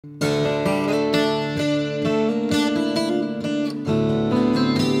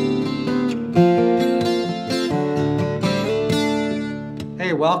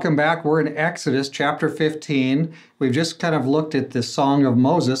welcome back. We're in Exodus chapter 15. We've just kind of looked at the Song of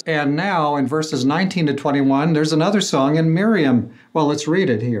Moses. And now in verses 19 to 21, there's another song in Miriam. Well, let's read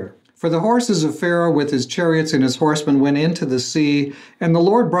it here. For the horses of Pharaoh with his chariots and his horsemen went into the sea, and the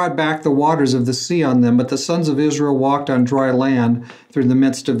Lord brought back the waters of the sea on them, but the sons of Israel walked on dry land through the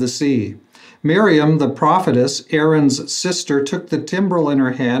midst of the sea. Miriam, the prophetess, Aaron's sister, took the timbrel in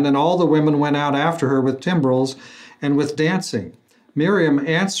her hand, and all the women went out after her with timbrels and with dancing. Miriam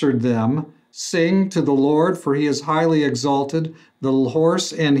answered them, Sing to the Lord, for he is highly exalted. The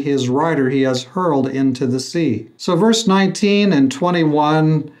horse and his rider he has hurled into the sea. So verse 19 and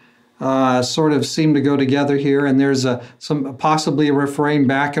 21 sort of seem to go together here, and there's possibly a refrain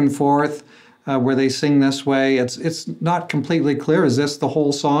back and forth where they sing this way. It's not completely clear. Is this the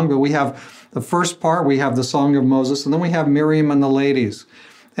whole song? But we have the first part, we have the Song of Moses, and then we have Miriam and the ladies.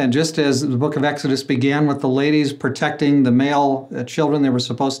 And just as the book of Exodus began with the ladies protecting the male children they were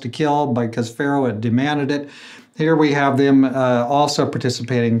supposed to kill because Pharaoh had demanded it, here we have them also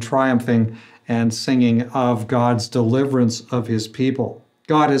participating, triumphing, and singing of God's deliverance of his people.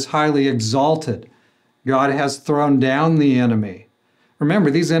 God is highly exalted. God has thrown down the enemy. Remember,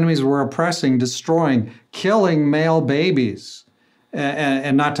 these enemies were oppressing, destroying, killing male babies.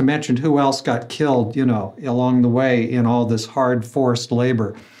 And not to mention who else got killed, along the way in all this hard forced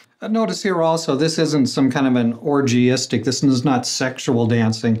labor. Notice here also, this isn't some kind of an orgiastic, this is not sexual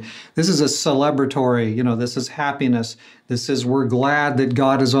dancing. This is a celebratory, this is happiness. This is, we're glad that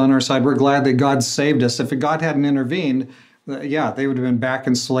God is on our side. We're glad that God saved us. If God hadn't intervened, they would have been back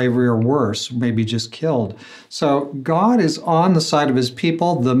in slavery or worse, maybe just killed. So God is on the side of his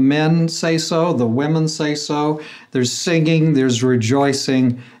people. The men say so, the women say so. There's singing, there's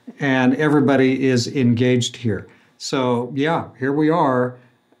rejoicing, and everybody is engaged here. So here we are.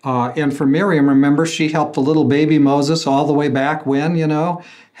 And for Miriam, remember, she helped the little baby Moses all the way back when,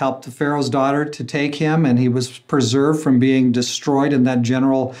 helped the Pharaoh's daughter to take him, and he was preserved from being destroyed in that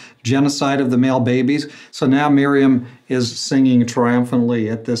general genocide of the male babies. So now Miriam is singing triumphantly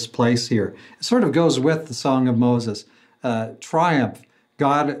at this place here. It sort of goes with the Song of Moses. Triumph.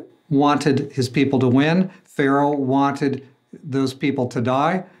 God wanted his people to win. Pharaoh wanted those people to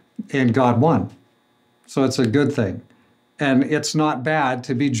die, and God won. So it's a good thing. And it's not bad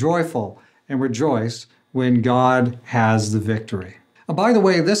to be joyful and rejoice when God has the victory. By the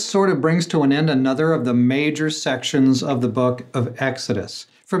way, this sort of brings to an end another of the major sections of the book of Exodus.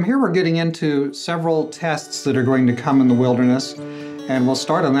 From here, we're getting into several tests that are going to come in the wilderness, and we'll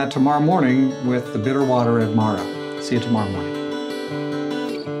start on that tomorrow morning with the bitter water at Marah. See you tomorrow morning.